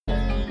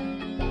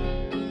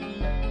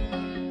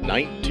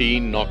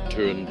19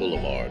 Nocturne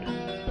Boulevard.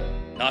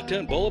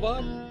 Nocturne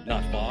Boulevard?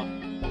 Not far.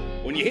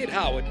 When you hit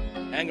Howard,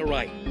 hang a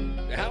right.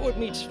 Howard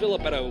meets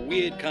Phillip at a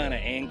weird kind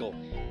of angle.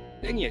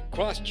 Then you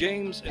cross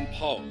James and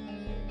Poe.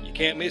 You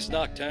can't miss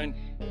Nocturne.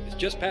 It's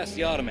just past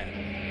the Automatic.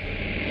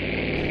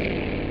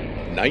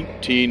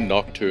 19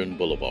 Nocturne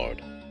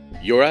Boulevard.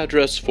 Your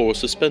address for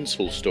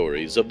suspenseful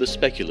stories of the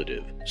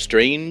speculative,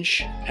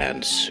 strange,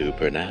 and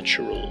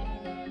supernatural.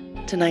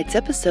 Tonight's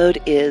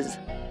episode is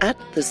At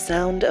the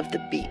Sound of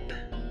the Beep.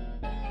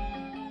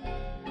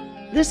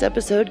 This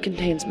episode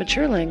contains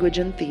mature language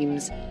and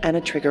themes and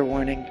a trigger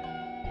warning.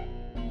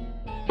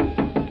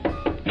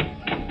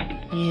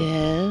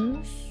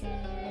 Yes?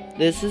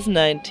 This is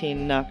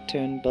 19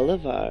 Nocturne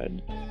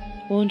Boulevard.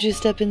 Won't you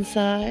step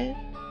inside?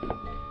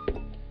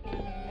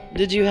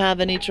 Did you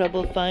have any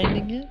trouble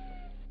finding it?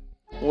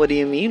 What do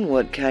you mean,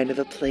 what kind of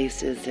a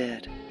place is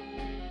it?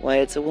 Why,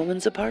 it's a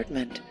woman's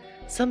apartment,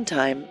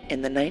 sometime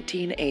in the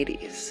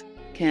 1980s.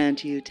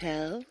 Can't you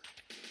tell?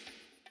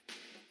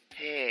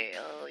 Hey,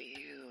 all you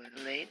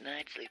late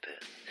night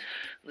sleepers.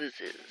 This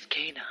is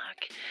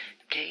K-Knock,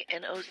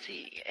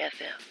 KNOC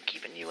FM,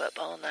 keeping you up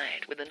all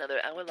night with another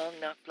hour-long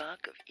knock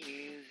block of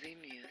easy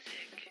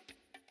music.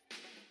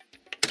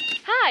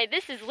 Hi,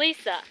 this is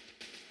Lisa.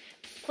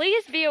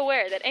 Please be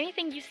aware that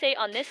anything you say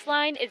on this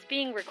line is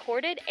being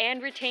recorded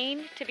and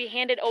retained to be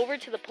handed over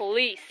to the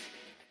police.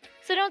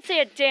 So don't say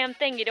a damn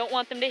thing you don't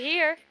want them to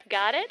hear.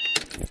 Got it?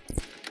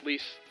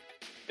 Lise,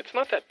 it's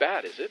not that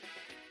bad, is it?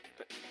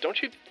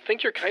 Don't you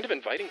think you're kind of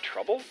inviting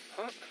trouble,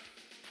 huh?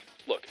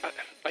 Look,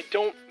 I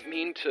don't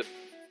mean to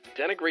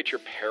denigrate your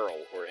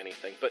peril or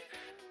anything, but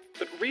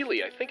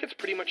really, I think it's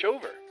pretty much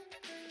over.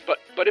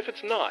 But if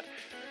it's not,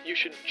 you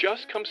should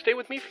just come stay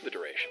with me for the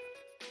duration.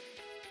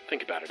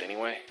 Think about it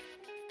anyway,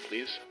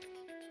 please.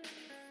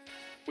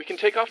 We can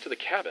take off to the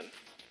cabin.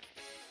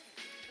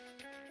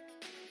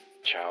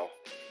 Ciao.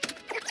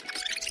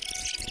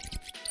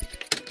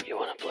 You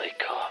want to play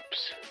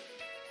cops?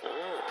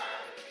 Ah,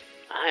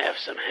 I have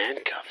some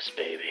handcuffs,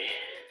 baby.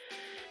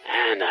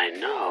 And I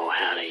know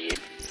how to use...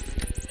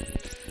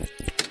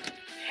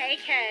 Hey,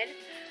 kid.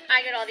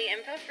 I got all the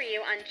info for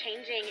you on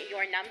changing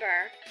your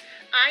number.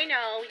 I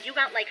know you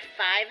got like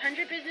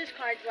 500 business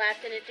cards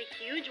left and it's a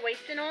huge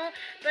waste and all,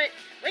 but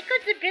what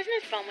good's a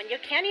business phone when you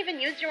can't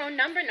even use your own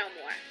number no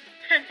more?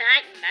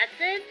 That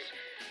message?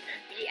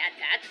 Yeah,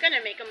 that's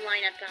gonna make them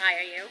line up to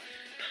hire you.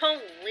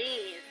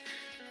 Please.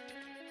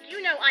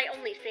 You know I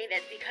only say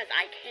this because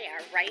I care,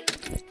 right?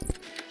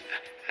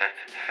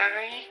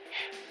 Hi.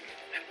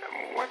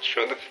 What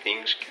sort of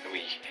things can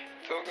we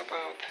talk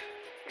about?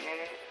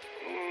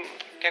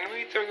 Can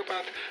we talk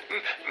about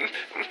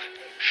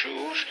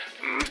shoes?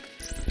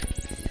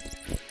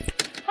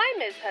 Hi,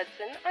 Ms.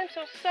 Hudson. I'm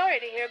so sorry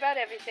to hear about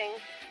everything.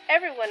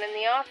 Everyone in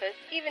the office,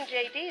 even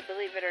JD,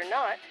 believe it or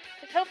not,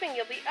 is hoping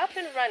you'll be up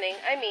and running,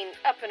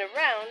 up and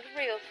around,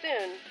 real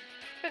soon.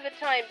 For the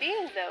time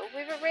being, though,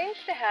 we've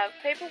arranged to have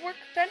paperwork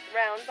sent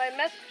round by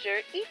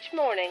messenger each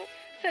morning,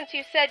 since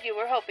you said you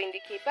were hoping to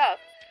keep up.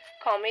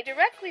 Call me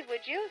directly,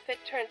 would you, if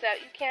it turns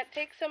out you can't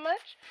take so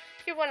much?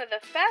 You're one of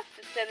the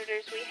fastest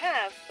editors we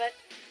have, but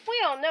we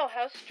all know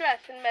how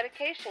stress and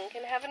medication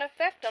can have an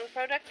effect on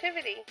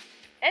productivity.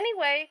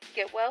 Anyway,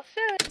 get well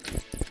soon.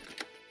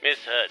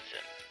 Miss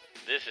Hudson,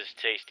 this is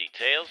Tasty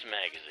Tales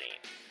Magazine.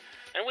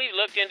 And we've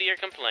looked into your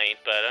complaint,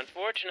 but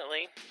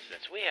unfortunately,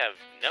 since we have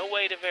no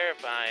way to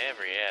verify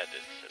every ad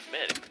that's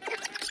submitted...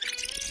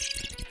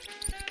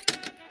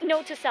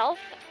 Note to self,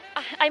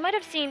 I might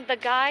have seen the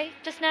guy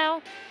just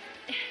now.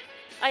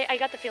 I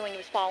got the feeling he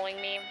was following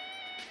me.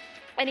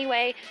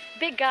 Anyway,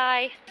 big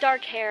guy,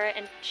 dark hair,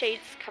 and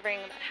shades covering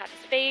about half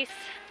his face.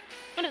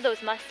 One of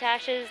those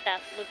mustaches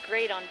that look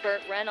great on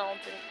Burt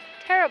Reynolds and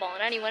terrible on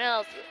anyone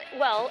else.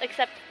 Well,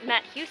 except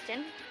Matt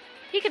Houston.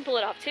 He could pull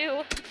it off,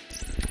 too.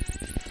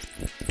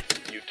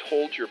 You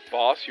told your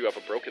boss you have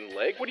a broken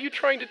leg? What are you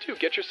trying to do?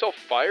 Get yourself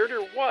fired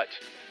or what?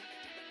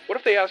 What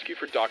if they ask you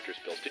for doctor's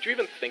bills? Did you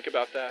even think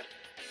about that?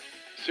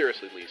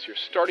 Seriously, Lise, you're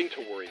starting to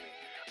worry me.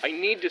 I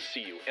need to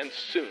see you, and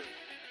soon.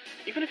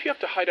 Even if you have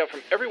to hide out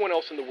from everyone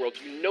else in the world,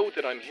 you know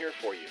that I'm here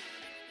for you.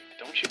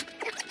 Don't you?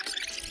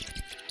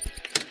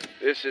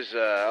 This is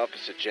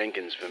Officer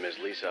Jenkins for Ms.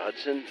 Lisa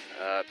Hudson.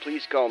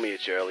 Please call me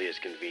at your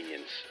earliest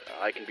convenience.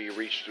 I can be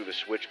reached through the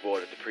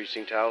switchboard at the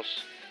precinct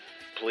house.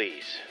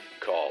 Please,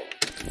 call.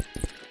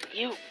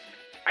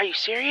 Are you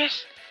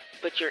serious?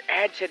 But your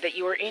ad said that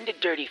you were into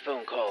dirty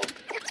phone calls.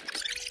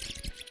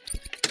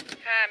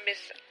 Hi,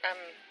 Miss,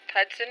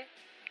 Hudson.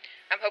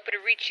 I'm hoping to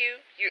reach you.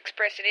 You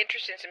expressed an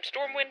interest in some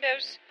storm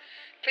windows.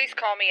 Please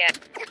call me at...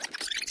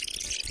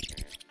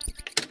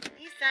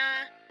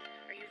 Lisa,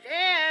 are you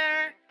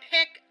there?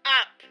 Pick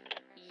up.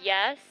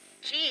 Yes?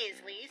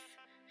 Jeez, Lise.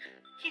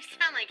 You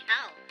sound like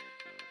hell.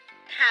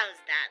 How's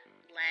that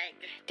leg?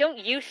 Don't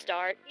you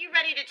start. You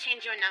ready to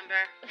change your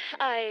number?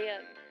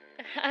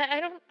 I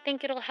don't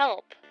think it'll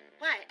help.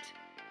 What?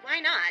 Why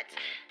not?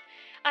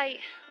 I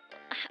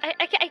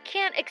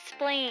can't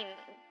explain.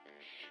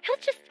 He'll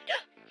just...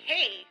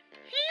 Hey,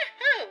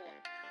 who?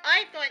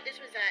 I thought this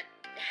was a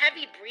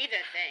heavy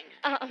breather thing.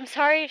 I'm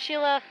sorry,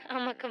 Sheila.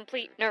 I'm a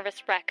complete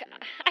nervous wreck.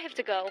 I have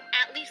to go.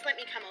 At least let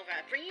me come over.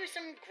 Bring you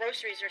some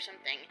groceries or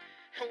something.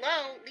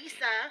 Hello,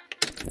 Lisa?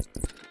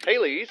 Hey,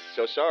 Lise.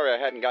 So sorry I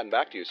hadn't gotten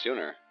back to you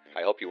sooner.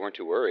 I hope you weren't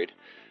too worried.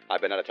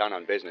 I've been out of town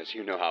on business.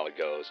 You know how it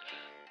goes.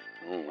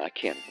 I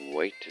can't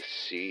wait to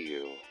see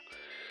you.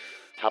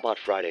 How about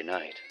Friday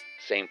night?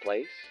 Same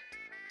place?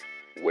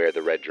 Wear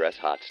the red dress,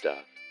 hot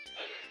stuff.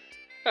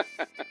 I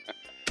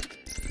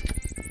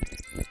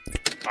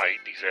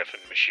hate these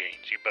effing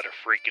machines. You better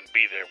freaking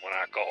be there when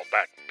I call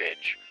back,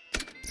 bitch.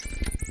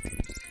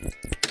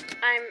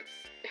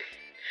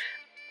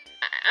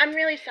 I'm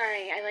really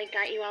sorry I,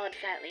 got you all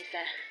upset,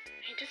 Lisa.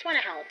 I just want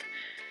to help.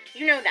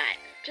 You know that.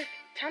 Just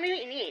tell me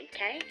what you need,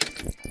 okay?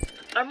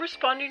 I'm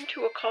responding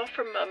to a call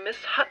from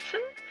Miss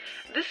Hudson.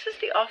 This is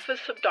the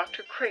office of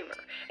Dr.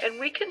 Kramer, and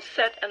we can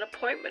set an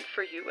appointment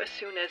for you as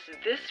soon as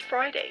this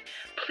Friday.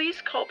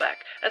 Please call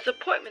back, as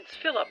appointments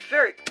fill up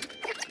very...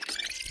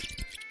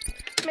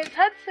 Miss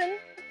Hudson,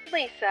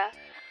 Lisa,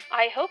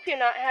 I hope you're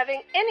not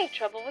having any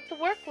trouble with the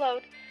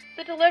workload.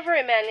 The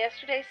delivery man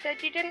yesterday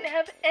said you didn't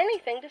have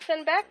anything to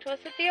send back to us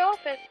at the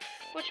office,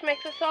 which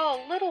makes us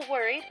all a little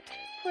worried.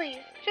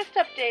 Please, just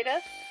update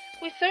us.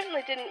 We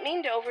certainly didn't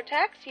mean to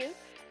overtax you.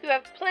 You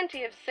have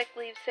plenty of sick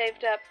leave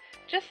saved up.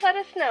 Just let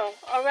us know,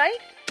 all right?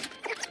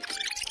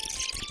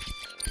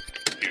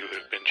 You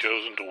have been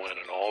chosen to win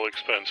an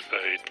all-expense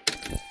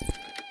paid.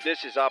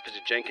 This is Officer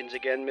Jenkins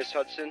again, Miss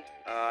Hudson.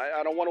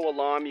 I don't want to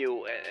alarm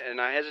you, and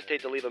I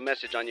hesitate to leave a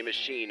message on your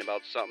machine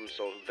about something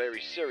so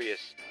very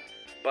serious,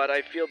 but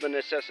I feel the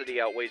necessity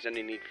outweighs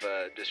any need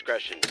for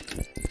discretion.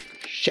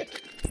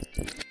 Shit.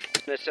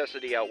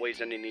 Necessity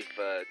outweighs any need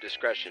for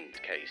discretion,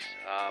 Case.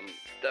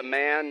 The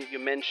man you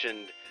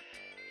mentioned,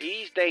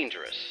 he's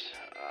dangerous.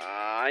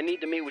 I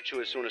need to meet with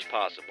you as soon as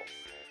possible.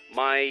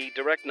 My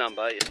direct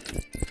number is...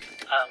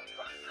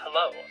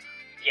 Hello.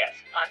 Yes,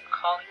 I'm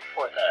calling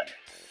for the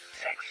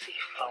sexy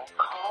phone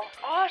call.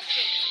 Oh,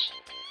 shh.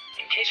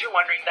 In case you're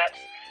wondering, that's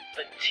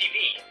the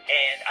TV,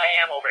 and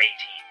I am over 18.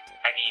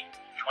 I mean,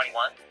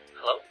 21.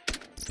 Hello?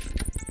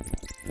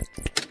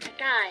 The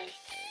guy,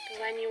 the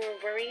one you were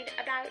worried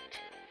about?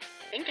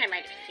 I think I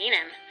might have seen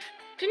him.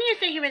 Didn't you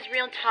say he was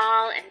real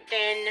tall and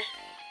thin?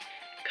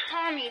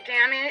 Call me,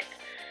 damn it.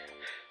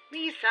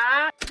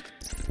 Lisa.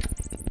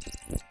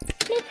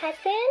 Miss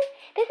Hudson,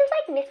 this is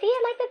Missy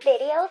at the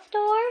video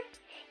store.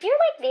 Your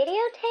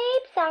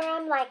videotapes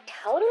are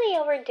totally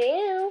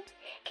overdue.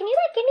 Can you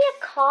give me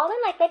a call and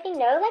let me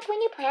know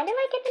when you plan to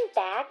get them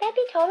back? That'd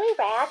be totally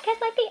rad, cause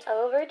the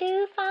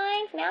overdue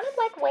fines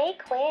mounted way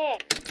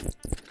quick.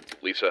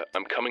 Lisa,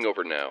 I'm coming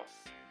over now.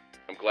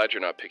 I'm glad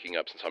you're not picking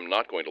up since I'm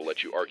not going to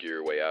let you argue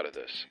your way out of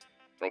this.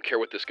 I don't care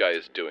what this guy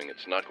is doing.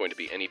 It's not going to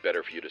be any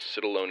better for you to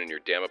sit alone in your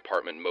damn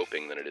apartment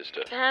moping than it is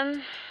to...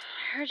 I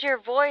heard your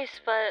voice,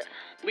 but...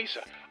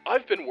 Lisa,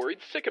 I've been worried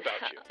sick about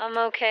you. I'm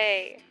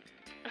okay.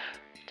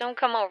 Don't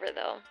come over,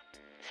 though.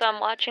 So I'm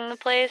watching the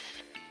place.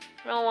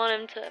 I don't want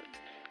him to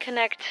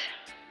connect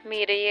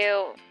me to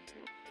you.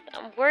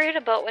 I'm worried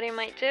about what he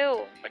might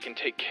do. I can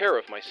take care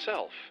of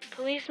myself.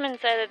 Policeman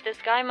said that this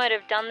guy might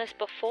have done this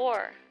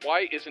before.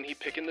 Why isn't he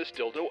picking this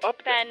dildo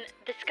up then? Ben,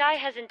 this guy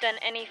hasn't done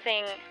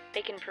anything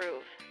they can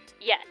prove.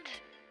 Yet.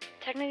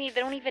 Technically,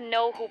 they don't even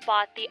know who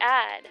bought the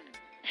ad.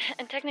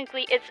 And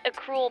technically, it's a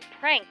cruel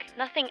prank.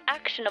 Nothing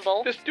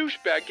actionable. This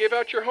douchebag gave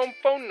out your home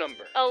phone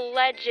number.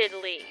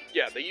 Allegedly.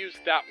 Yeah, they use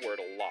that word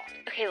a lot.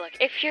 Okay, look,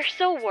 if you're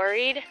so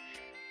worried,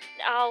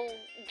 I'll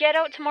get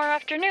out tomorrow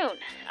afternoon.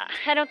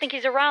 I don't think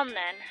he's around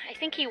then. I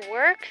think he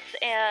works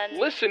and...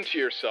 Listen to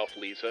yourself,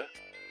 Lisa.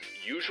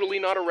 Usually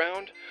not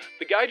around.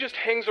 The guy just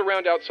hangs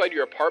around outside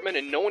your apartment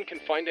and no one can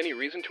find any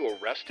reason to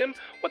arrest him?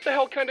 What the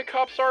hell kind of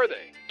cops are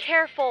they?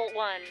 Careful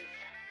ones.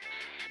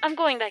 I'm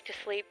going back to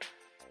sleep.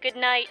 Good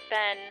night,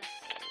 Ben.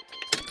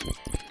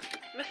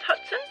 Miss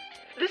Hudson,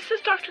 this is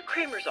Dr.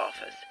 Kramer's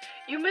office.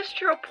 You missed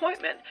your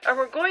appointment, and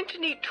we're going to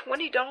need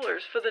 $20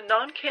 for the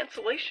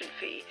non-cancellation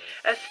fee,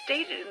 as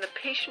stated in the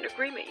patient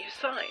agreement you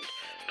signed.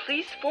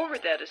 Please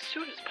forward that as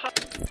soon as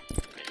possible.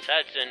 Miss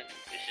Hudson,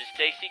 this is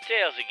Tasty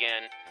Tales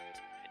again.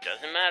 It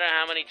doesn't matter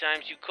how many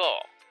times you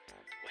call.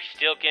 We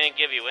still can't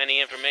give you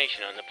any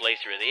information on the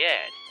placer of the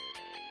ad.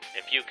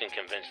 If you can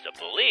convince the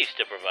police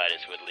to provide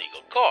us with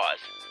legal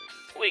cause,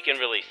 we can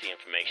release the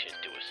information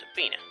to a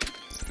subpoena.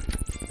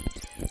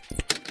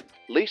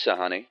 Lisa,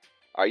 honey,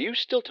 are you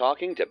still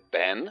talking to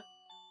Ben?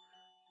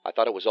 I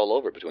thought it was all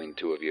over between the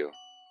two of you.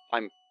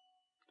 I'm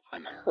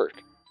hurt.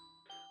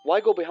 Why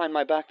go behind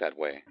my back that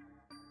way?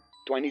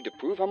 Do I need to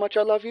prove how much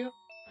I love you?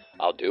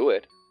 I'll do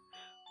it.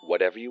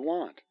 Whatever you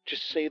want.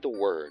 Just say the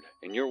word,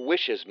 and your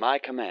wish is my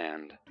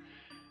command.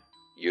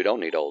 You don't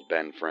need old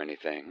Ben for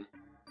anything.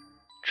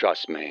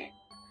 Trust me.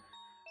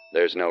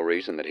 There's no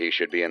reason that he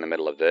should be in the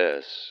middle of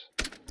this.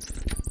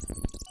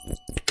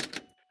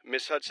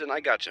 Miss Hudson,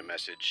 I got your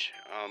message.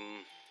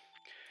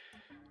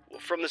 Well,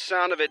 from the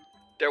sound of it,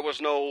 there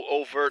was no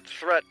overt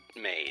threat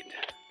made.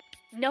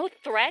 No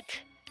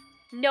threat?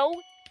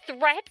 No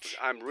threat?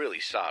 I'm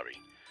really sorry.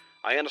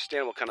 I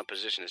understand what kind of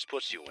position this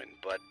puts you in,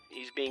 but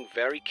he's being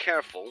very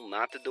careful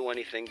not to do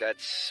anything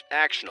that's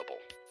actionable,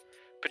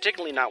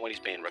 particularly not when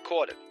he's being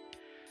recorded.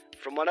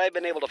 From what I've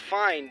been able to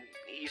find,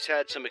 he's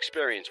had some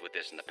experience with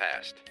this in the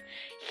past.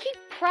 He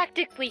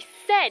practically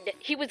said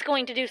he was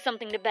going to do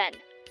something to Ben.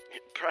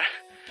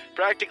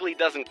 Practically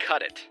doesn't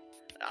cut it.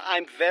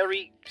 I'm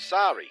very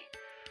sorry.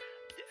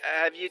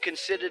 Have you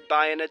considered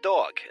buying a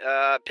dog?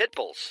 Pit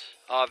bulls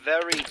are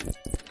very...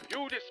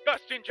 You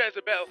disgusting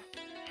Jezebel!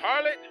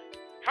 Harlot!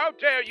 How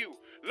dare you,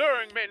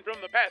 luring men from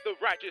the path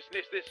of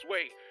righteousness this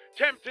way,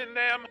 tempting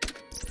them...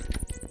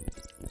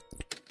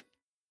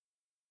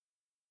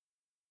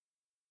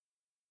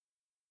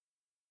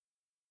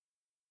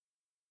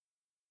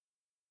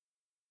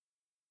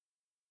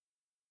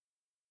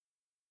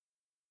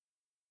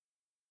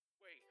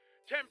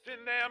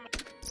 tempting them...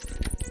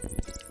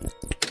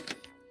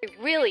 I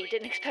really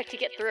didn't expect to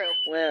get through.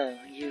 Well,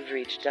 you've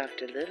reached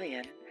Dr.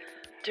 Lillian.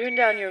 Turn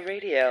down your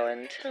radio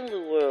and tell the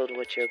world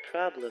what your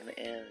problem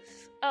is.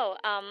 Oh,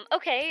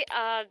 okay,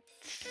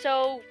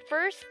 so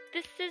first,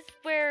 this is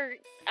where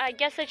I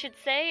guess I should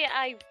say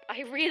I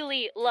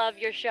really love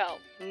your show.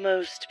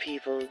 Most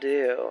people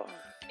do.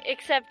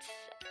 Except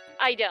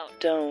I don't.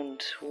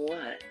 Don't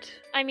what?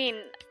 I mean,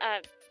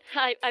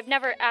 I've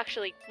never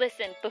actually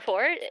listened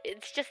before.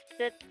 It's just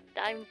that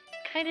I'm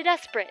kind of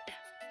desperate.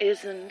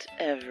 Isn't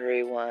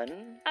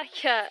everyone? I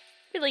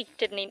really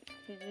didn't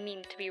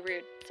mean to be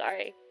rude.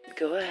 Sorry.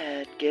 Go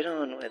ahead, get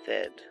on with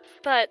it.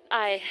 But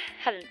I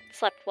haven't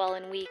slept well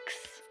in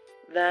weeks.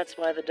 That's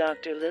why the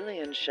Dr.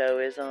 Lillian show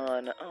is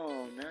on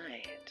all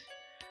night.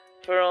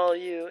 For all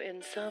you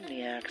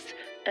insomniacs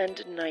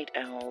and night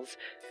owls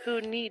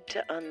who need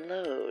to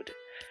unload,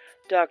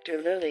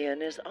 Dr.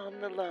 Lillian is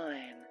on the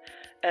line,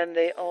 and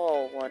they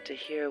all want to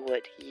hear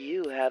what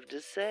you have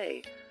to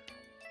say.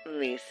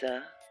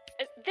 Lisa?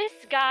 This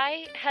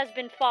guy has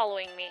been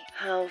following me.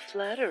 How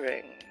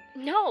flattering.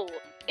 No,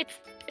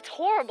 it's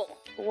horrible.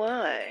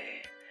 Why?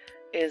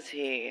 Is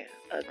he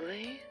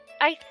ugly?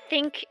 I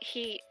think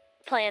he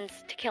plans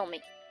to kill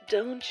me.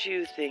 Don't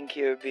you think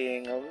you're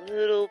being a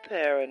little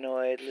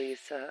paranoid,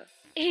 Lisa?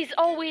 He's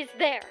always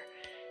there,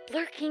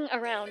 lurking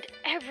around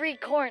every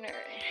corner.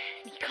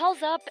 He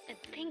calls up and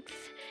thinks...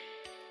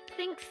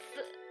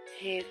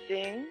 He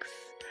thinks?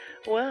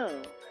 Well,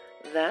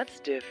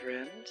 that's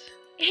different.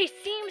 He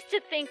seems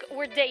to think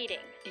we're dating.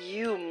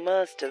 You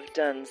must have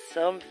done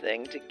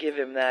something to give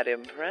him that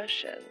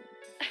impression.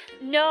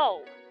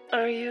 No.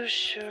 Are you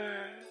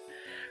sure?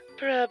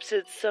 Perhaps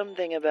it's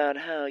something about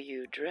how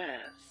you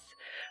dress.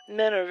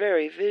 Men are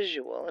very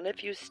visual, and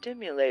if you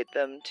stimulate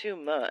them too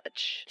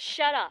much...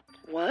 Shut up.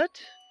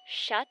 What?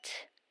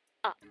 Shut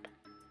up.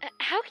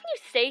 How can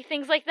you say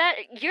things like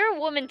that? You're a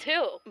woman,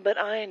 too. But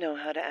I know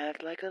how to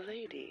act like a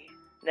lady.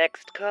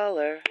 Next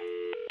caller.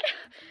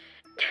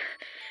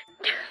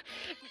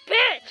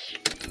 Bitch!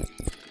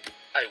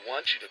 I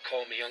want you to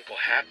call me Uncle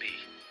Happy.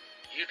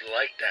 You'd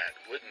like that,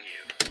 wouldn't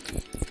you?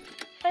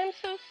 I'm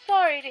so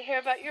sorry to hear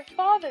about your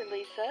father,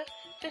 Lisa.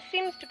 This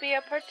seems to be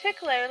a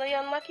particularly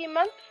unlucky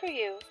month for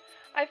you.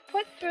 I've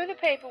put through the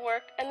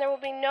paperwork, and there will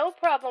be no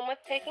problem with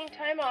taking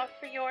time off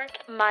for your...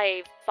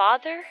 My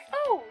father?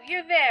 Oh,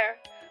 you're there.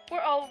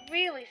 We're all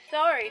really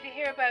sorry to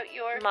hear about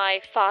your...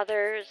 My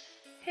father's...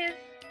 His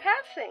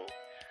passing.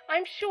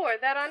 I'm sure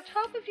that on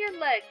top of your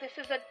leg, this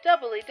is a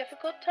doubly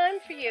difficult time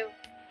for you.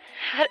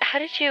 How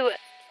did you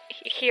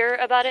hear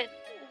about it?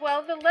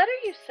 Well, the letter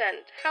you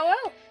sent. How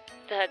else?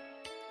 The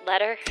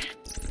letter?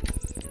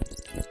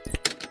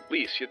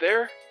 Lise, you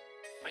there?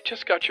 I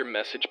just got your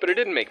message, but it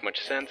didn't make much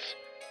sense.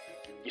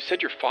 You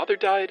said your father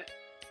died?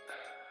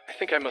 I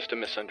think I must have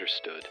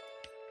misunderstood.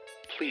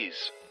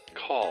 Please,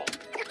 call.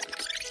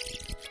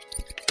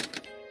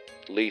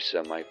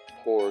 Lisa, my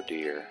poor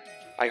dear.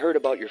 I heard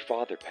about your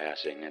father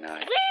passing, and I...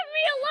 Leave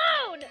me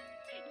alone!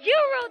 You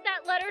wrote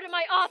that letter to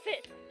my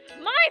office!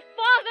 My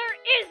father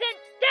isn't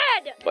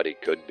dead! But he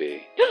could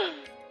be.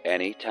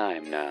 Any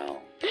time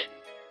now.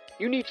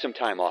 You need some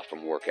time off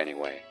from work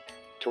anyway.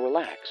 To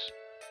relax.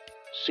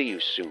 See you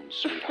soon,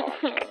 sweetheart.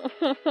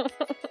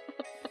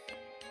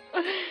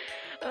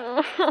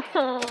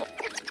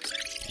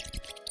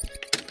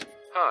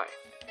 Hi,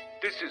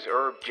 this is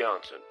Herb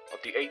Johnson of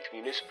the 8th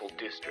Municipal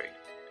District,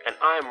 and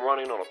I am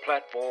running on a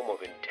platform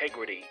of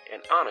integrity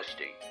and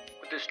honesty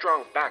with the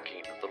strong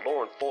backing of the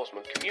law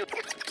enforcement community.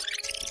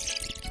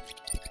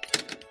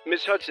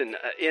 Miss Hudson,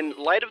 in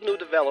light of new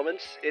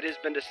developments, it has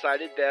been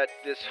decided that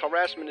this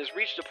harassment has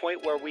reached a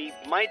point where we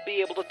might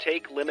be able to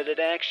take limited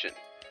action.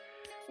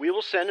 We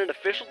will send an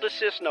official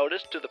desist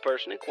notice to the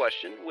person in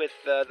question with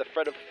the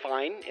threat of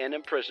fine and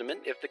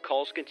imprisonment if the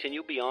calls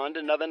continue beyond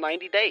another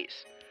 90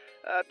 days.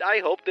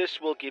 I hope this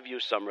will give you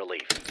some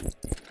relief.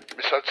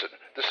 Miss Hudson,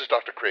 this is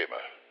Dr.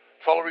 Kramer.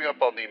 Following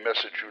up on the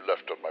message you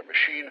left on my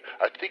machine,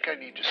 I think I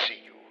need to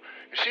see you.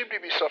 You seem to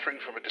be suffering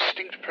from a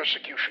distinct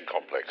persecution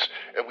complex,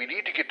 and we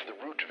need to get to the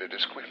root of it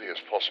as quickly as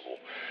possible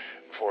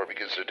before it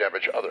begins to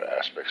damage other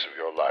aspects of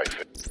your life.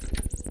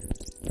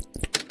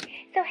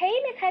 So hey,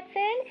 Miss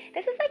Hudson,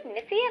 this is like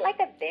Missy at like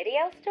the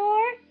video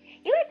store.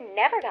 You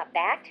never got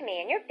back to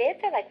me, and your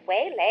bids are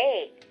way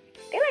late.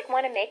 They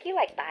want to make you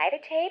buy the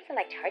tapes and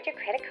charge your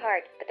credit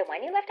card, but the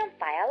one you left on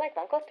file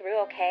won't go through,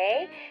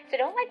 okay? So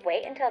don't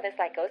wait until this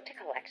goes to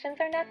collections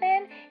or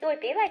nothing. It would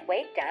be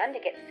way dumb to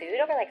get sued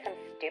over some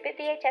stupid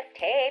VHS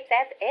tapes,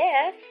 as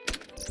if.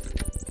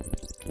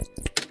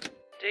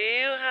 Do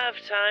you have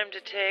time to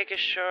take a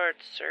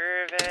short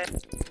survey?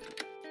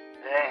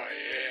 Oh,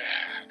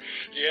 yeah.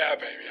 Yeah,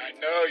 baby, I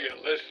know you're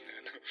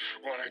listening.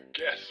 Wanna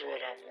guess what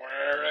I'm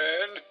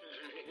wearing?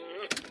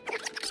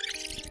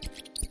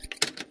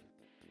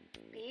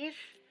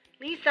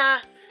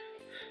 Lisa,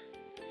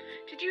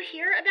 did you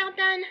hear about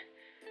Ben?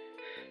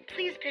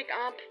 Please pick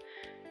up.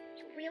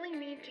 You really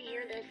need to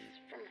hear this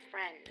from a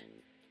friend.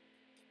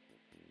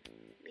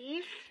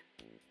 Lise?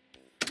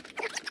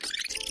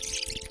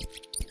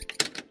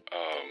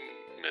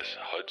 Miss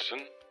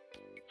Hudson?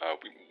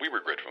 We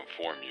regret to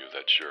inform you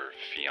that your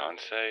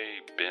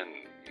fiancé,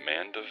 Ben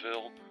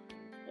Mandeville,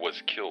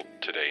 was killed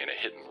today in a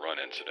hit-and-run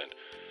incident.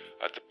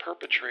 The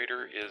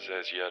perpetrator is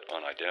as yet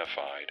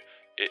unidentified.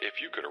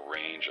 If you could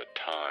arrange a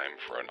time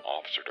for an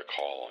officer to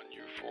call on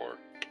you for...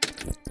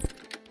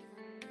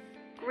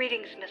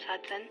 Greetings, Miss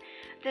Hudson.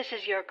 This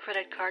is your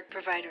credit card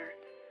provider.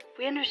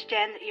 We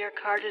understand that your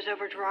card is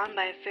overdrawn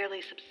by a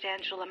fairly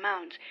substantial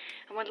amount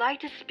and would like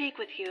to speak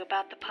with you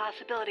about the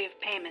possibility of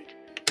payment.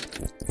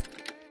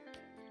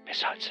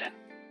 Miss Hudson,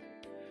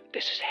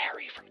 this is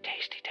Harry from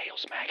Tasty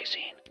Tales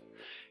magazine,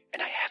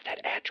 and I have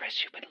that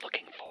address you've been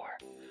looking for.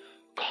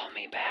 Call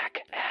me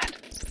back at...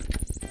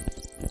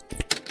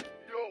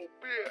 Yo,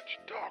 bitch,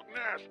 talk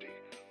nasty.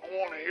 I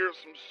want to hear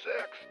some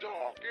sex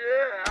talk,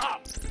 yeah!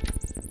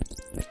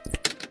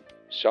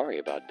 Sorry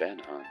about Ben,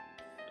 hon.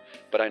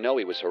 But I know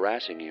he was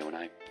harassing you, and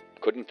I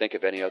couldn't think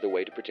of any other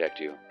way to protect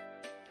you.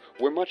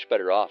 We're much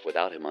better off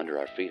without him under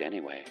our feet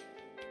anyway.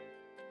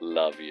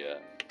 Love ya.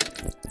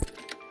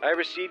 I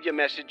received your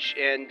message,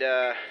 and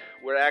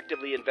we're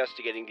actively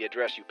investigating the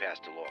address you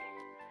passed along.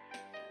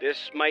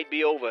 This might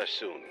be over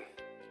soon.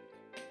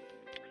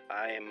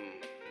 I'm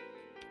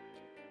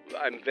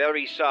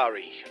very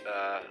sorry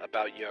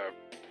about your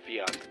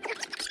fiancé.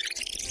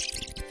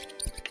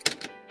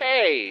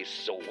 Hey,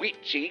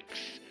 sweet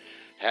cheeks.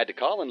 Had to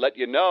call and let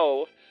you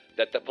know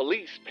that the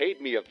police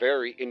paid me a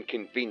very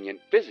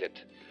inconvenient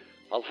visit.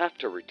 I'll have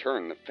to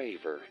return the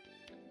favor.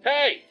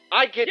 Hey!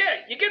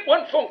 Yeah, you get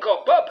one phone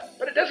call, bub,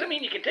 but it doesn't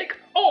mean you can take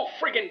all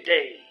friggin'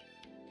 day.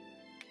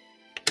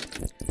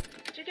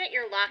 Did you get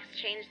your locks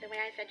changed the way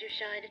I said you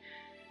should?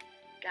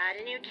 Got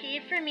a new key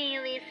for me,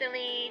 Lisa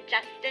Lee,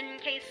 just in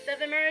case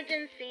of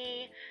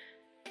emergency.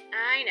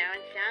 I know,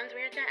 it sounds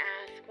weird to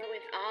ask, what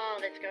with all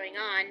that's going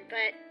on,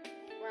 but,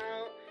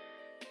 well,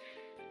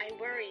 I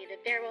worry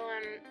that there will,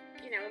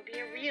 be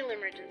a real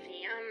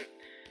emergency.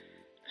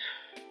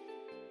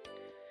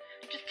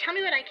 Just tell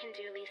me what I can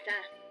do,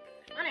 Lisa.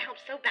 I want to help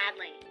so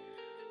badly.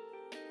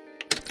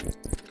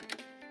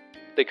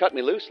 They cut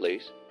me loose,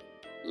 Lise.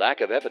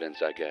 Lack of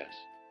evidence, I guess.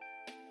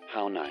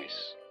 How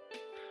nice.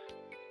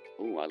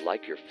 Ooh, I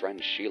like your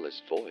friend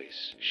Sheila's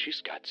voice.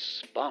 She's got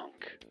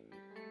spunk.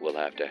 We'll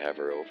have to have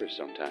her over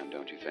sometime,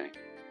 don't you think?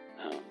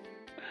 Oh.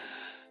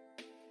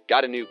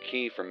 Got a new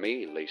key for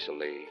me, Lisa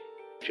Lee,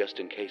 just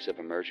in case of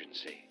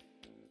emergency.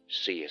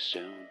 See you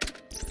soon.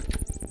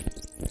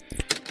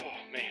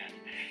 Oh, man.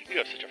 You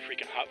have such a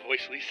freaking hot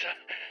voice, Lisa.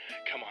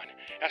 Come on,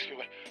 ask me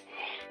what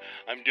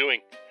I'm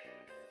doing.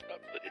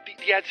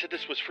 The ad said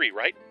this was free,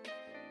 right?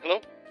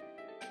 Hello?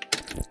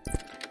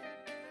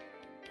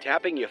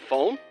 Tapping your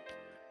phone?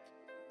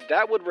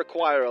 That would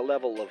require a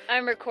level of...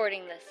 I'm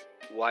recording this.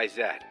 Why's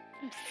that?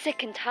 I'm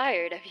sick and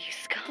tired of you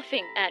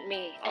scoffing at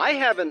me. I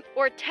haven't...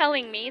 Or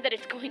telling me that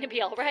it's going to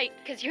be all right,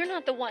 because you're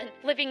not the one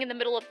living in the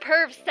middle of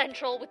Perv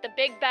Central with the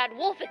big bad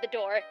wolf at the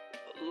door.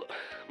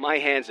 My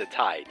hands are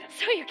tied.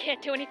 So you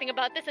can't do anything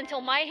about this until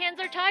my hands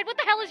are tied? What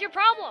the hell is your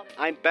problem?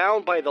 I'm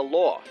bound by the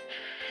law.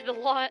 The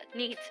law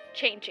needs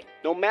changing.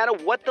 No matter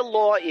what the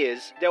law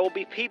is, there will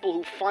be people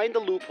who find the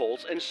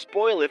loopholes and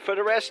spoil it for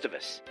the rest of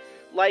us.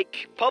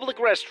 Like public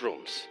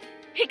restrooms.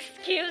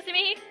 Excuse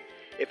me?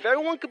 If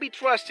everyone could be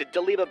trusted to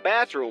leave a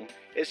bathroom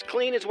as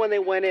clean as when they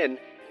went in,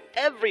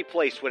 every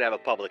place would have a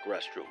public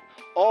restroom.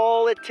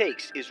 All it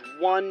takes is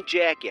one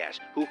jackass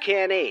who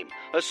can't aim,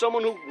 or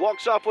someone who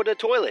walks off with a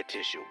toilet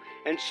tissue,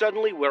 and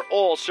suddenly we're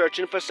all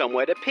searching for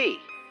somewhere to pee.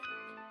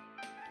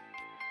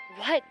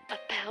 What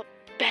about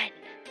Ben?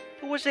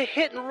 It was a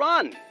hit and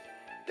run.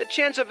 The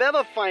chance of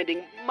ever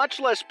finding,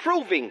 much less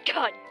proving...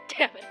 God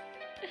damn it.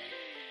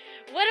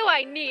 What do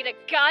I need, a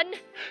gun?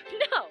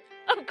 No,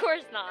 of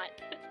course not.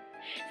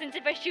 Since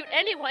if I shoot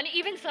anyone,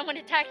 even someone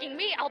attacking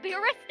me, I'll be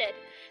arrested.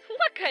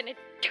 What kind of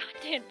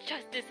goddamn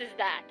justice is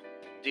that?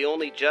 The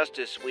only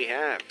justice we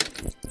have.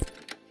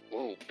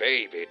 Oh,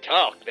 baby,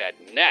 talk that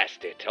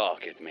nasty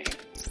talk at me.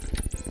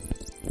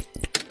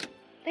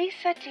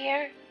 Lisa,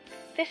 dear,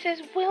 this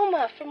is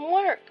Wilma from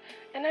work,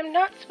 and I'm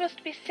not supposed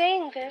to be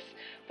saying this,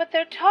 but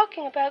they're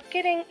talking about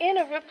getting in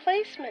a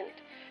replacement.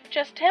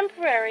 Just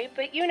temporary,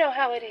 but you know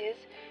how it is.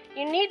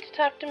 You need to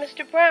talk to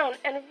Mr. Brown,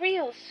 and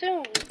real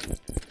soon.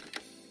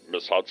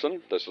 Miss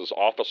Hudson, this is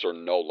Officer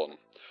Nolan.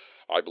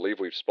 I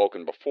believe we've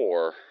spoken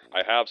before.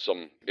 I have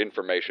some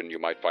information you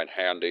might find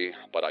handy,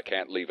 but I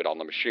can't leave it on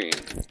the machine.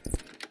 Miss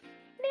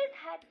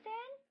Hudson?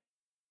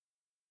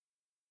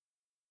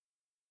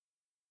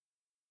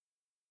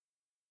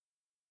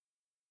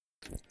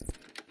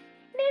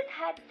 Miss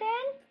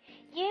Hudson,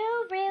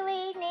 you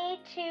really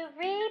need to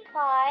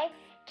reply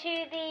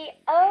to the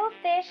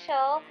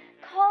official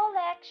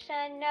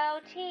collection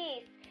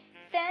notice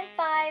sent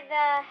by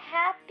the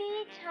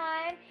Happy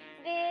Time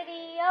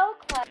Video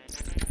Club.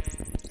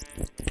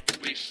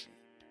 Lise,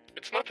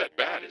 it's not that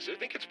bad, is it? I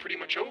think it's pretty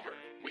much over.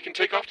 We can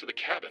take off to the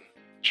cabin.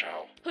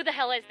 Ciao. Who the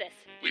hell is this?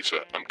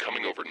 Lisa, I'm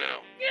coming over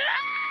now.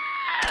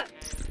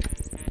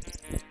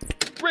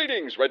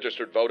 Greetings,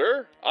 registered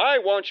voter. I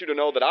want you to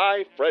know that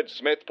I, Fred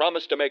Smith,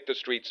 promise to make the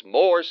streets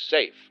more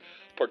safe,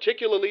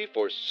 particularly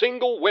for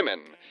single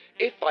women,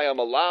 if I am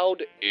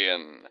allowed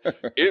in.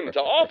 Into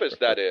office,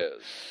 that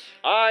is.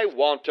 I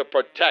want to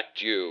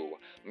protect you.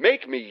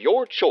 Make me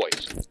your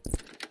choice.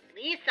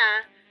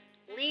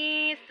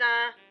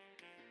 Lisa.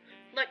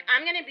 Look,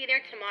 I'm gonna be there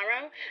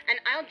tomorrow, and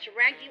I'll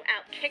drag you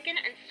out kicking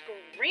and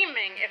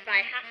screaming if I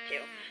have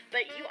to.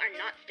 But you are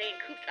not staying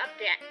cooped up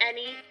there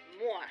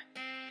anymore.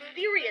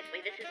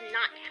 Seriously, this is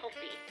not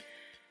healthy.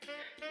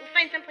 We'll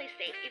find someplace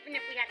safe, even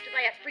if we have to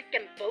buy a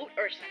freaking boat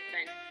or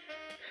something.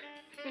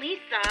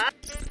 Lisa?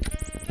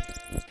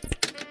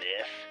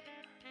 Miss,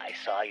 I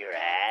saw your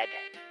ad.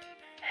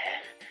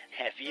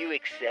 Have you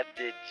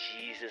accepted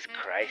Jesus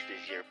Christ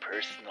as your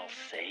personal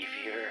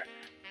savior?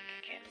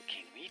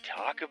 Can we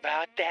talk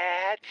about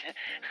that?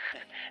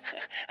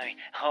 I mean,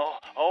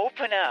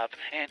 open up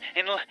and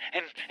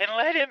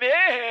let him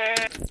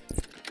in.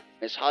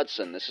 Miss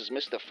Hudson, this is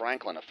Mr.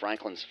 Franklin of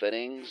Franklin's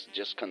Fittings,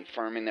 just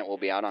confirming that we'll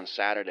be out on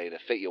Saturday to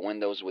fit your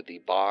windows with the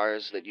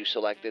bars that you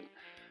selected.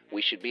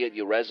 We should be at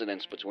your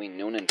residence between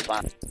noon and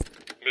 5.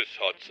 Miss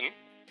Hudson,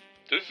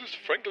 this is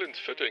Franklin's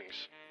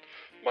Fittings.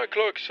 My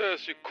clerk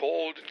says you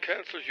called and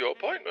canceled your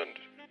appointment.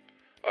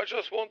 I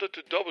just wanted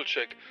to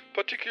double-check,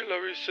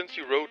 particularly since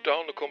you wrote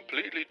down a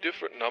completely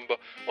different number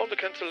on the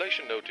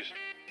cancellation notice.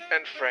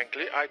 And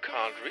frankly, I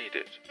can't read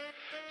it.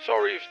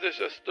 Sorry if this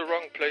is the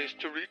wrong place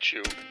to reach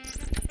you.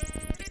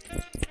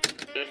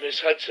 Miss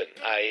Hudson,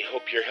 I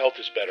hope your health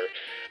is better.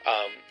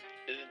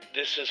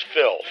 This is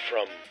Phil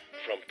from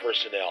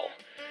personnel.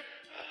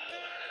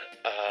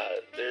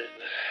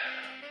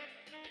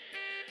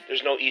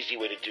 There's no easy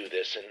way to do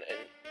this, and I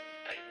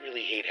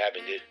really hate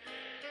having to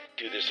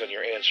do this on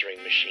your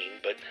answering machine,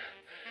 but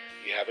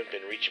you haven't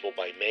been reachable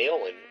by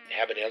mail and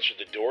haven't answered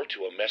the door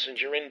to a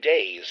messenger in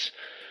days.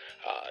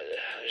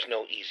 There's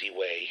no easy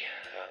way.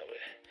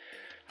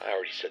 I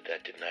already said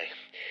that, didn't I?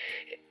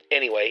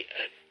 Anyway,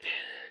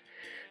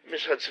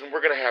 Miss Hudson,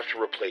 we're going to have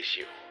to replace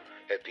you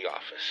at the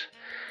office.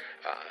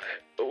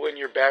 When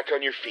you're back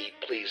on your feet,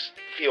 please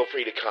feel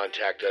free to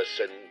contact us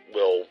and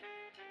we'll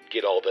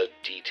get all the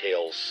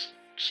details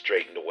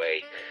straightened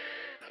away.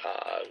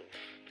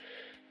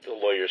 The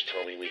lawyers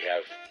tell me we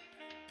have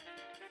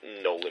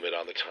no limit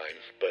on the time,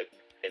 but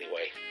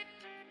anyway,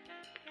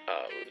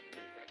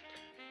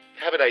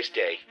 have a nice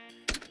day.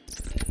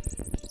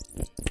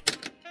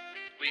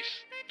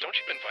 Lise, don't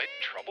you invite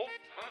trouble,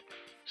 huh?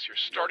 So you're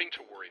starting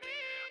to worry me.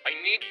 I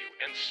need you,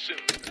 and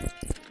soon.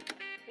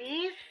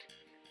 Please?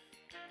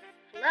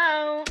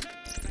 Hello?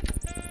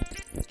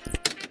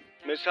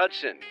 Miss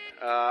Hudson,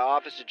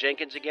 Officer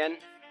Jenkins again?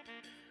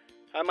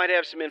 I might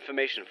have some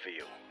information for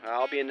you.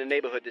 I'll be in the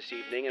neighborhood this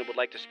evening and would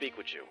like to speak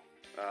with you.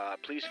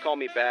 Please call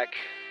me back.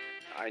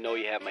 I know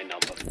you have my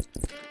number.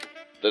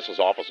 This is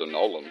Officer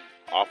Nolan.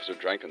 Officer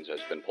Jenkins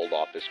has been pulled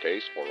off this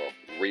case for a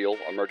real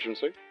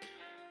emergency.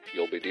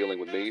 You'll be dealing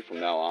with me from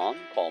now on.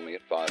 Call me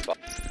at 5. I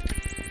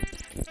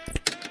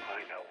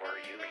know where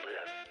you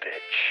live,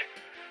 bitch.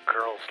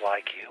 Girls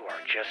like you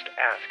are just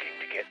asking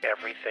to get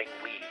everything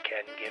we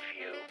can give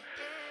you.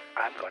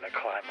 I'm going to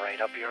climb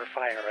right up your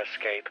fire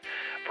escape,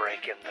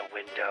 break in the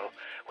window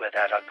with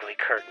that ugly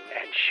curtain,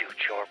 and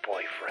shoot your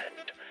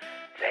boyfriend.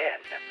 Then,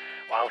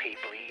 while he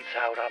bleeds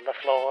out on the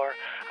floor,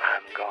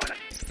 I'm gonna...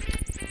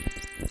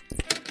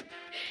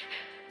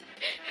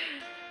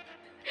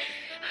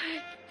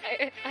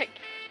 I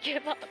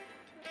give up.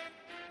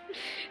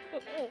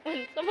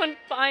 When someone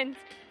finds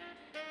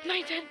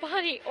my dead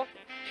body, or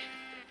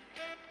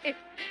if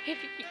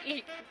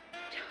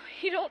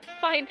you don't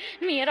find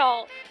me at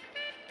all,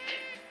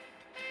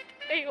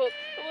 I hope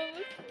someone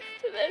listens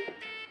to this.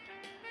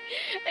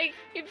 I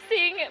keep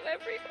seeing him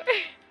everywhere.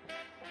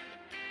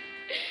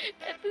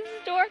 At the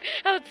store,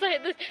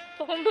 outside the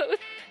phone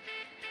booth.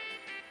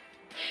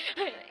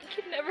 I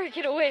can never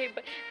get away,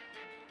 but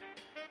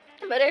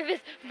I have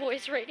his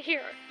voice right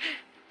here.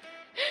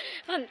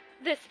 On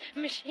this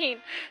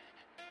machine.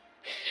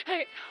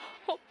 I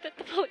hope that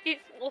the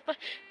police will find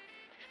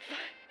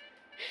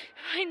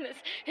this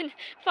and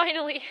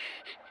finally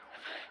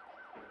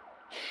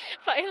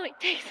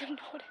take some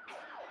notice.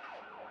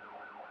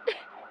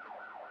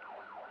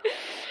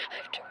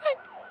 I've tried.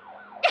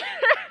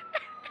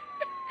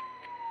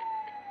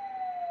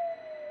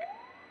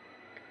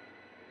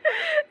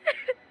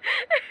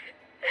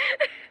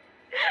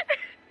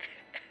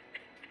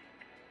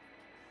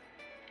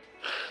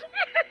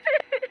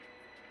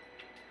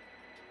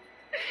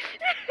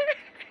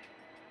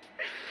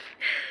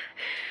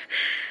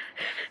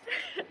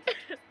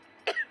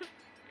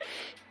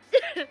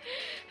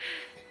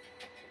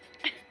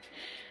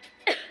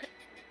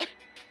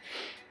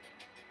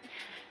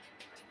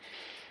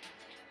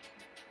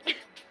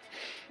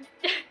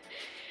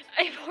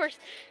 forced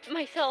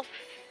myself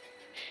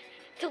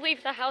to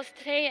leave the house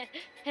today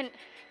and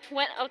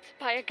went out to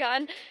buy a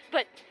gun,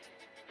 but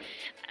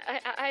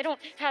I don't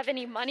have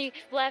any money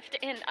left,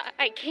 and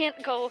I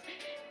can't go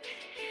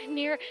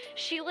near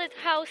Sheila's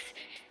house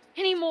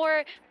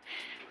anymore,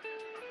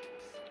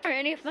 or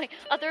any of my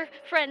other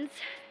friends,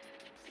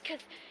 because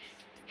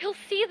he'll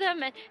see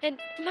them and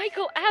might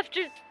go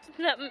after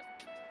them.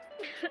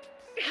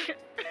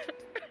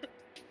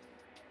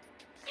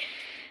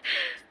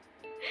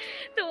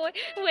 The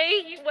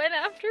way he went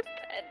after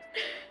Ben.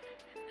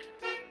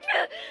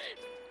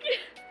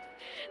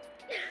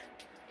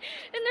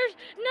 And there's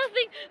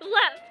nothing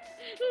left.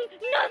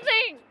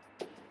 Nothing!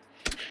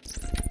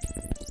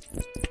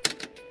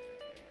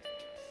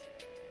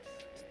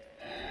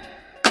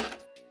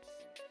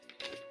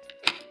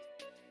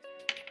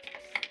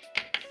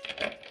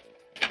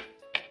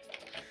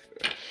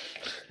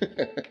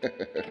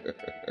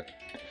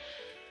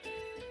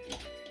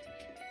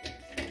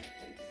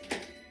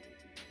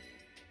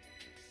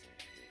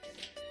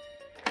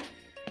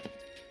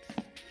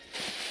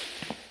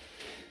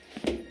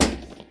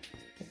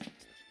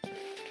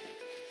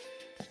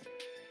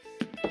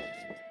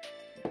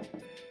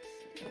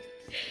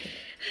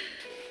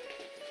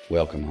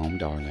 Welcome home,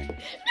 darling.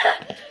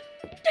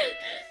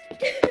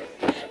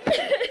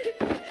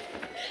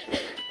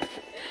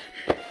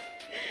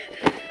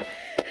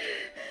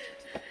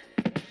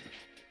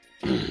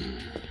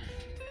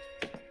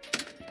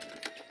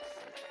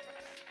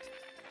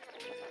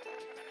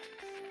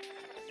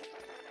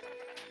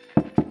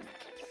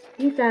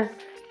 Lisa,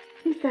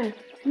 are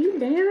you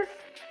there?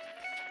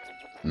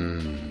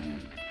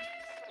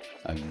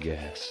 A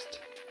guest.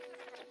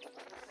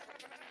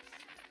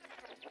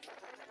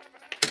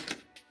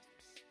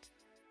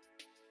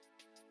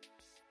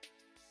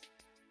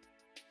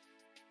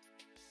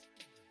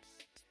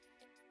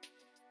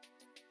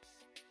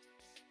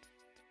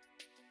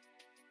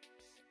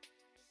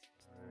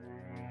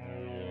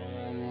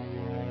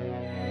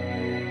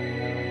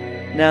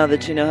 Now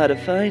that you know how to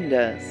find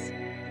us,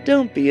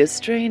 don't be a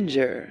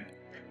stranger.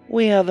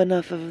 We have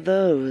enough of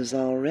those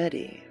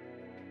already.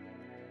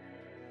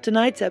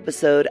 Tonight's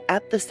episode,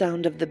 At the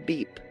Sound of the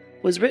Beep,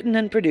 was written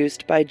and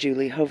produced by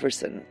Julie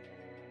Hoverson.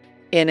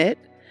 In it,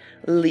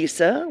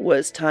 Lisa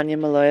was Tanya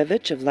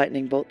Milojevic of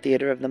Lightning Bolt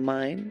Theater of the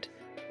Mind.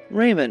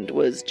 Raymond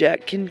was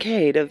Jack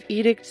Kincaid of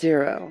Edict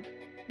Zero.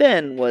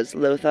 Ben was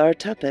Lothar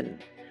Tuppen.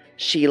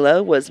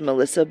 Sheila was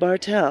Melissa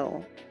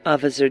Bartell.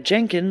 Officer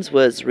Jenkins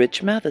was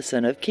Rich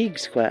Matheson of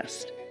Keeg's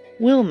Quest.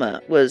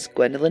 Wilma was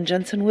Gwendolyn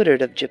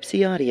Jensen-Woodard of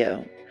Gypsy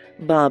Audio.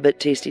 Bob at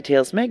Tasty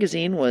Tales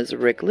Magazine was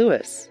Rick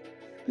Lewis.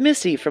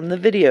 Missy from the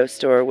video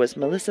store was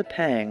Melissa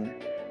Pang.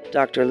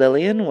 Dr.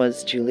 Lillian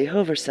was Julie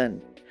Hoverson.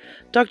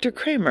 Dr.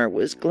 Kramer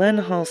was Glenn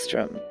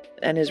Hallstrom,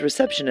 and his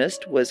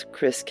receptionist was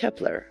Chris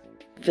Kepler.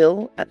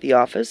 Phil at the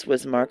office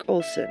was Mark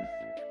Olson.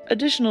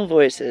 Additional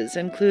voices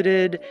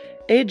included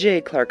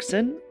A.J.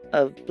 Clarkson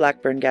of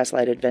Blackburn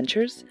Gaslight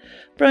Adventures,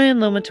 Brian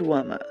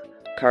Lomatuama,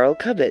 Carl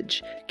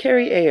Cubbage,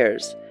 Carrie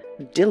Ayers,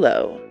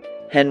 Dillo,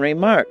 Henry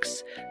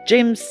Marks,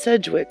 James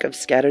Sedgwick of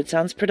Scattered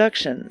Sounds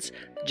Productions,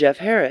 Jeff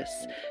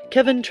Harris,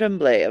 Kevin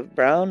Tremblay of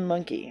Brown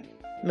Monkey,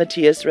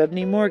 Matthias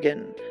Rebney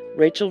Morgan,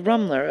 Rachel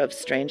Rumler of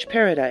Strange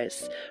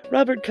Paradise,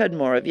 Robert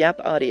Cudmore of Yap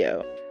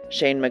Audio,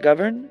 Shane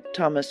McGovern,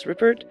 Thomas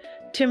Rippert,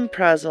 Tim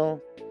Prazel.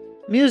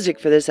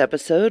 Music for this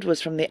episode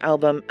was from the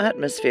album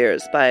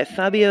Atmospheres by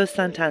Fabio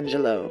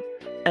Santangelo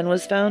and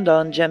was found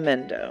on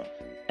Gemendo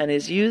and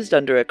is used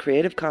under a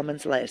Creative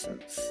Commons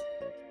license.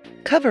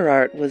 Cover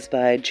art was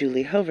by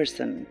Julie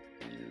Hoverson.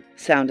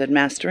 Sound and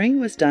mastering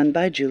was done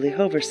by Julie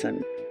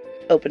Hoverson.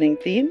 Opening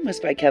theme was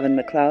by Kevin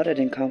MacLeod at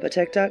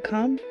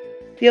Incompetech.com.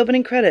 The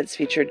opening credits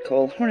featured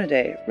Cole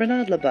Hornaday,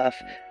 Renaud LaBeouf,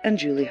 and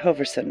Julie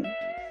Hoverson.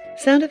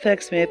 Sound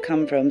effects may have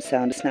come from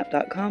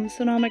Soundsnap.com,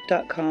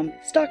 Sonomic.com,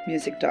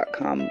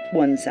 Stockmusic.com,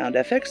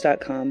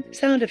 OneSoundFX.com,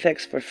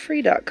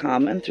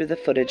 SoundEffectsForFree.com, and through the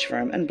Footage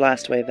Firm and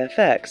Blastwave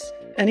FX.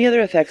 Any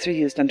other effects are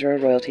used under a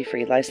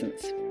royalty-free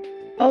license.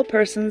 All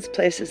persons,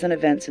 places, and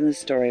events in the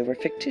story were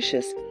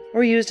fictitious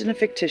or used in a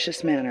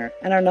fictitious manner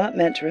and are not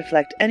meant to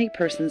reflect any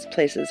persons,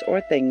 places,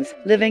 or things,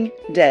 living,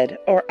 dead,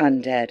 or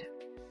undead.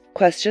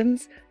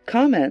 Questions?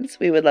 Comments?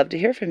 We would love to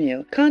hear from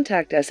you.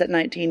 Contact us at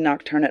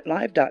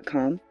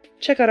 19nocturne@live.com.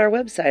 Check out our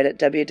website at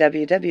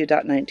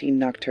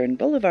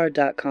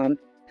www.19nocturneboulevard.com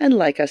and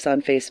like us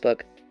on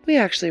Facebook. We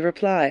actually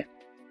reply.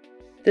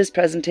 This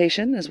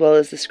presentation, as well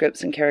as the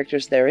scripts and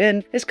characters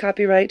therein, is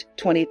copyright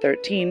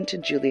 2013 to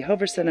Julie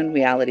Hoverson and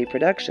Reality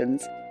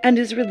Productions and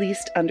is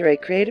released under a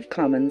Creative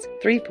Commons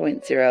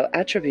 3.0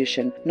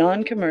 Attribution,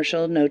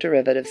 Non-Commercial, No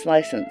Derivatives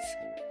license.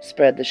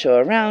 Spread the show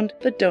around,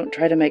 but don't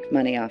try to make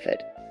money off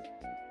it.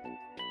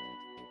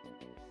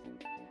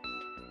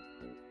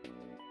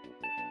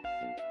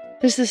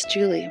 This is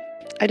Julie.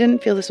 I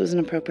didn't feel this was an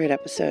appropriate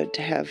episode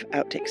to have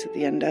outtakes at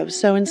the end of,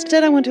 so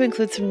instead I want to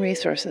include some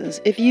resources.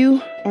 If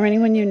you or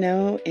anyone you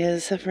know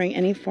is suffering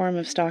any form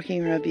of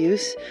stalking or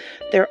abuse,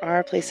 there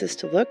are places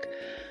to look.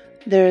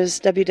 There's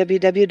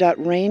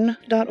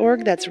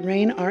www.rain.org. That's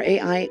RAIN,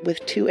 R-A-I,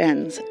 with 2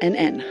 N's,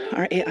 N-N,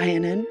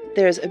 R-A-I-N-N.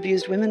 There's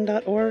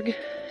abusedwomen.org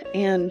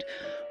and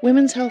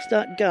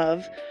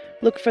womenshealth.gov.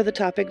 Look for the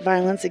topic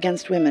Violence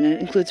Against Women, and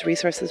it includes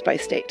resources by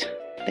state.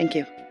 Thank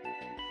you.